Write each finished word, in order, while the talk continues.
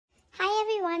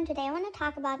everyone, today I want to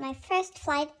talk about my first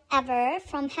flight ever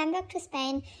from Hamburg to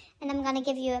Spain, and I'm going to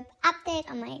give you an update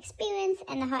on my experience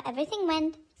and how everything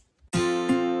went.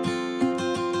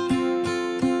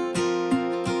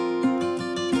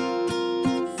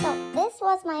 So this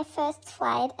was my first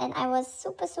flight and I was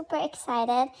super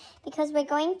excited because we're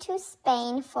going to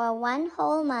Spain for 1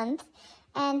 whole month,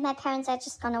 and my parents are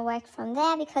just going to work from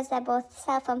there because they're both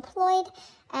self-employed.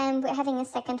 And we're having a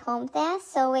second home there,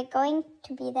 so we're going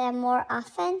to be there more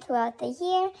often throughout the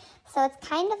year. So it's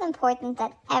kind of important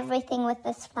that everything with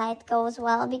this flight goes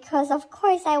well, because of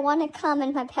course I want to come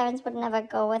and my parents would never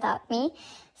go without me.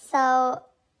 So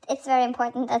it's very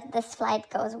important that this flight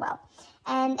goes well.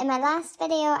 And in my last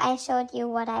video, I showed you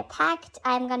what I packed.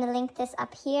 I'm going to link this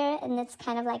up here, and it's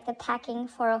kind of like the packing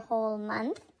for a whole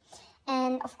month.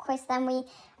 And of course, then we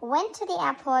went to the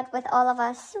airport with all of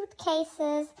our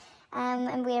suitcases.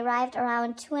 And we arrived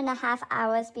around 2.5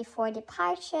 hours before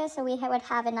departure, so we would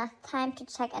have enough time to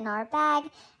check in our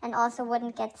bag and also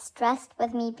wouldn't get stressed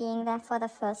with me being there for the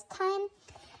first time.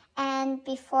 And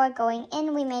before going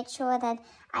in, we made sure that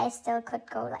I still could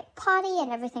go like potty and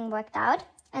everything worked out.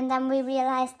 And then we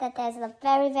realized that there's a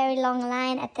very long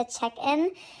line at the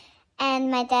check-in, and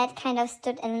my dad kind of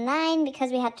stood in line because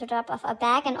we had to drop off a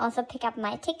bag and also pick up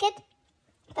my ticket.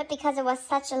 But because it was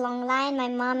such a long line, my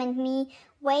mom and me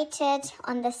waited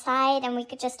on the side and we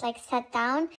could just like sit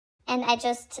down, and I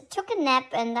just took a nap,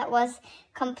 and that was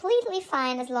completely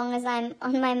fine. As long as I'm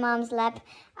on my mom's lap,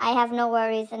 I have no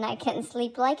worries and I can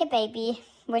sleep like a baby,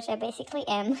 which I basically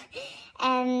am.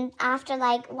 And after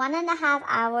like 1.5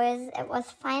 hours, it was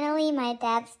finally my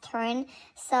dad's turn.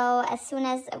 So as soon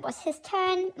as it was his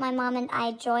turn, my mom and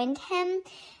I joined him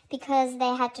because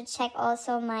they had to check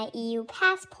also my EU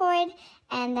passport,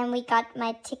 and then we got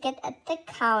my ticket at the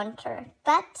counter.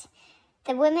 But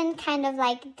the woman kind of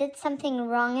like did something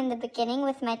wrong in the beginning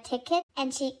with my ticket,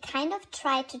 and she kind of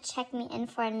tried to check me in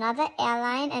for another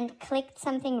airline and clicked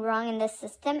something wrong in the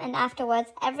system, and afterwards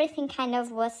everything kind of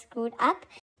was screwed up.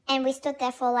 And we stood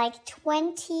there for like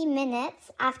 20 minutes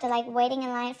after like waiting in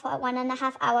line for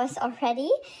 1.5 hours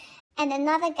already. And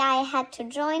another guy had to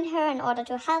join her in order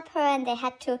to help her, and they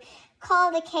had to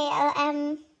call the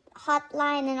KLM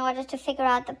hotline in order to figure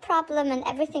out the problem, and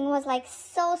everything was like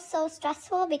so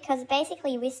stressful because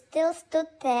basically we still stood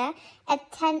there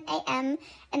at 10 a.m.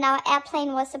 and our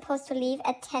airplane was supposed to leave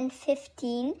at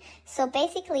 10:15. So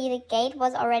basically the gate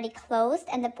was already closed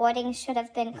and the boarding should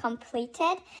have been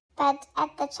completed. But at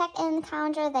the check-in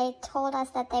counter, they told us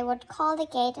that they would call the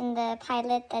gate and the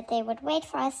pilot that they would wait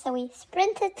for us. So we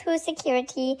sprinted through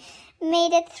security,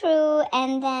 made it through,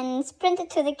 and then sprinted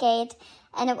to the gate.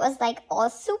 And it was like all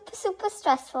super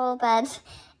stressful, but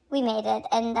we made it.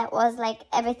 And that was like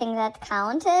everything that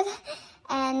counted.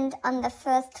 And on the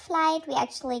first flight, we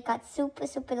actually got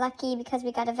super lucky because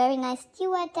we got a very nice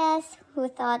stewardess who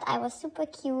thought I was super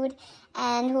cute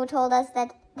and who told us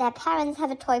that their parents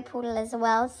have a toy poodle as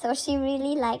well. So she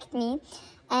really liked me.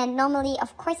 And normally,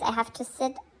 of course, I have to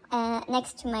sit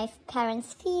next to my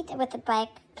parents' feet with the bag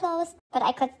closed, but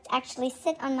I could actually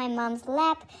sit on my mom's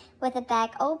lap with the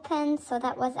bag open, so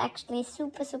that was actually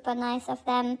super nice of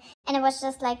them. And it was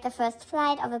just like the first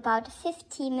flight of about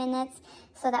 50 minutes,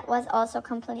 so that was also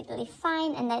completely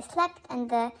fine, and I slept and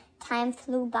the time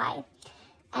flew by.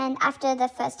 And after the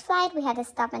first flight, we had a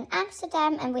stop in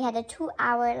Amsterdam and we had a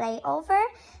 2-hour layover,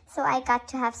 so I got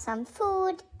to have some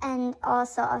food and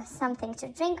also something to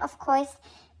drink, of course,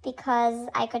 because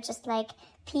I could just like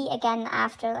pee again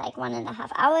after like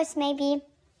 1.5 hours maybe.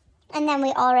 And then we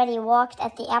already walked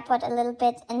at the airport a little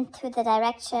bit into the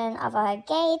direction of our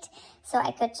gate, so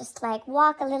I could just like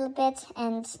walk a little bit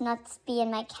and not be in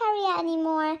my carrier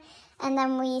anymore. And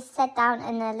then we sat down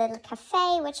in a little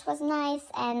cafe, which was nice,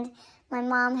 and my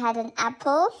mom had an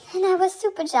apple, and I was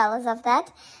super jealous of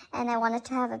that, and I wanted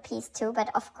to have a piece too, but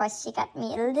of course she got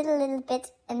me a little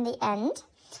bit in the end.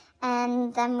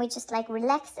 And then we just like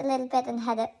relaxed a little bit and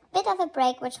had a bit of a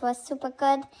break, which was super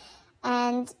good.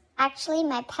 And actually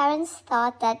my parents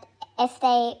thought that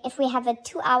if we have a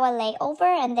 2-hour layover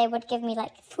and they would give me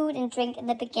like food and drink in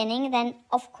the beginning, then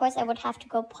of course I would have to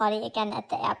go potty again at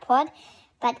the airport.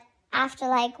 But after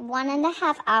like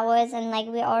 1.5 hours and like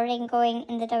we're already going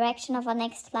in the direction of our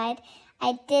next flight,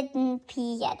 I didn't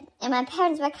pee yet. And my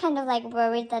parents were kind of like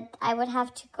worried that I would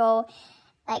have to go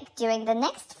like during the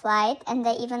next flight, and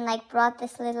they even like brought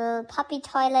this little puppy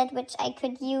toilet which I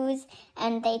could use,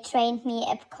 and they trained me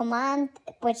a command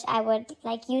which I would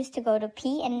like use to go to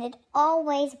pee, and it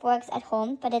always works at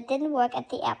home, but it didn't work at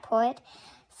the airport.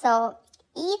 So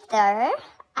either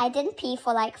I didn't pee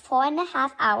for like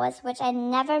 4.5 hours, which I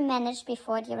never managed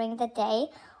before during the day,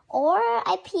 or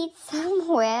I peed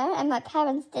somewhere and my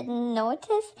parents didn't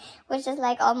notice, which is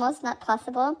like almost not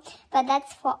possible. But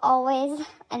that's for always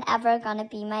and ever gonna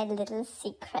be my little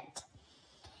secret.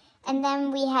 And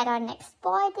then we had our next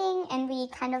boarding, and we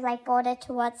kind of like boarded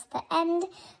towards the end,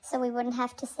 so we wouldn't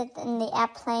have to sit in the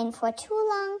airplane for too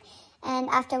long. And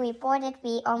after we boarded,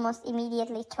 we almost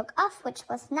immediately took off, which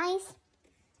was nice.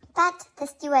 But the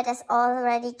stewardess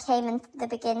already came in the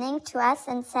beginning to us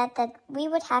and said that we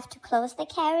would have to close the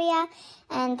carrier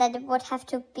and that it would have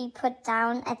to be put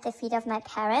down at the feet of my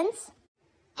parents.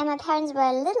 And my parents were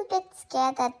a little bit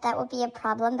scared that that would be a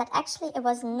problem, but actually it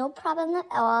was no problem at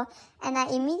all. And I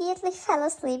immediately fell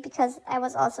asleep because I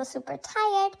was also super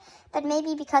tired, but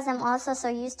maybe because I'm also so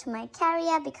used to my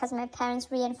carrier, because my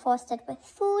parents reinforced it with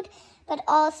food, but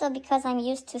also because I'm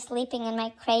used to sleeping in my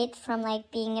crate from like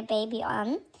being a baby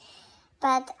on.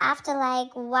 But after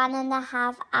like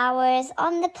 1.5 hours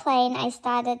on the plane, I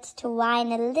started to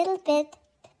whine a little bit,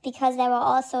 because there were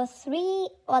also 2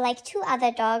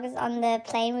 other dogs on the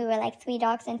plane. We were like 3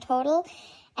 dogs in total,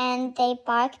 and they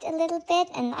barked a little bit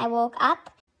and I woke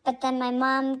up. But then my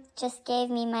mom just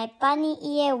gave me my bunny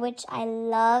ear, which I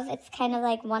love. It's kind of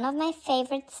like one of my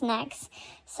favorite snacks,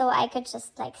 so I could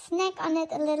just like snack on it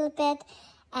a little bit.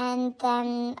 And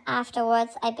then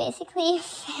afterwards I basically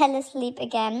fell asleep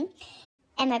again.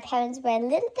 And my parents were a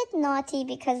little bit naughty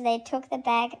because they took the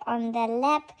bag on their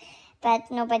lap, but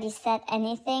nobody said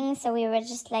anything. So we were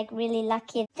just like really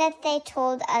lucky that they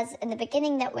told us in the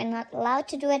beginning that we're not allowed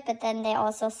to do it, but then they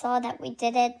also saw that we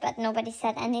did it, but nobody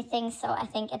said anything. So I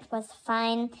think it was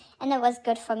fine, and it was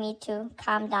good for me to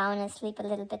calm down and sleep a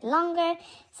little bit longer.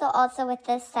 So also with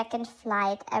this second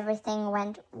flight, everything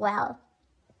went well.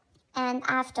 And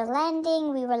after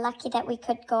landing, we were lucky that we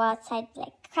could go outside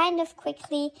like kind of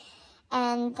quickly.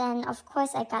 And then, of course,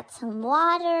 I got some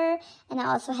water, and I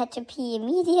also had to pee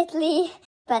immediately.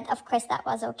 But, of course, that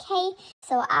was okay.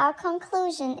 So our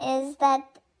conclusion is that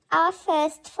our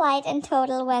first flight in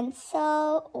total went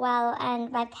so well,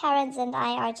 and my parents and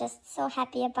I are just so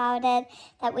happy about it,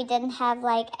 that we didn't have,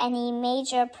 like, any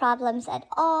major problems at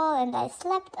all, and I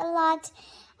slept a lot,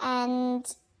 and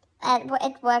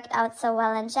it worked out so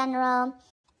well in general.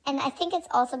 And I think it's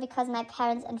also because my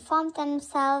parents informed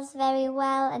themselves very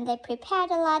well, and they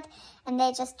prepared a lot, and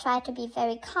they just tried to be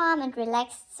very calm and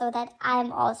relaxed so that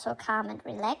I'm also calm and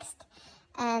relaxed.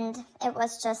 And it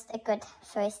was just a good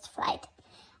first flight.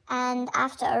 And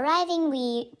after arriving,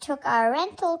 we took our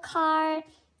rental car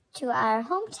to our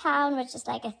hometown, which is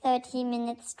like a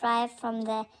 30-minute drive from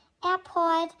the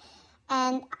airport.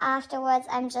 And afterwards,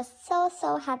 I'm just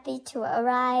so happy to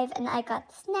arrive, and I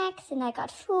got snacks, and I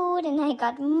got food, and I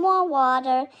got more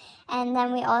water, and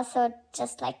then we also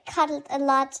just like cuddled a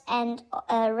lot and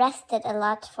rested a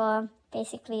lot for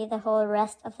basically the whole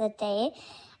rest of the day.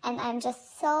 And I'm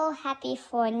just so happy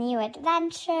for new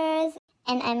adventures,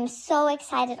 and I'm so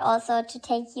excited also to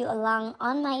take you along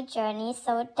on my journey.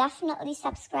 So definitely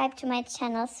subscribe to my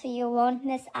channel so you won't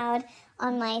miss out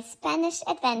on my Spanish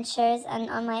adventures and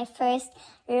on my first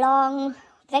long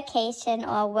vacation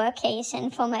or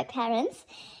workation for my parents.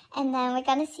 And then we're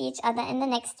gonna see each other in the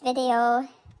next video.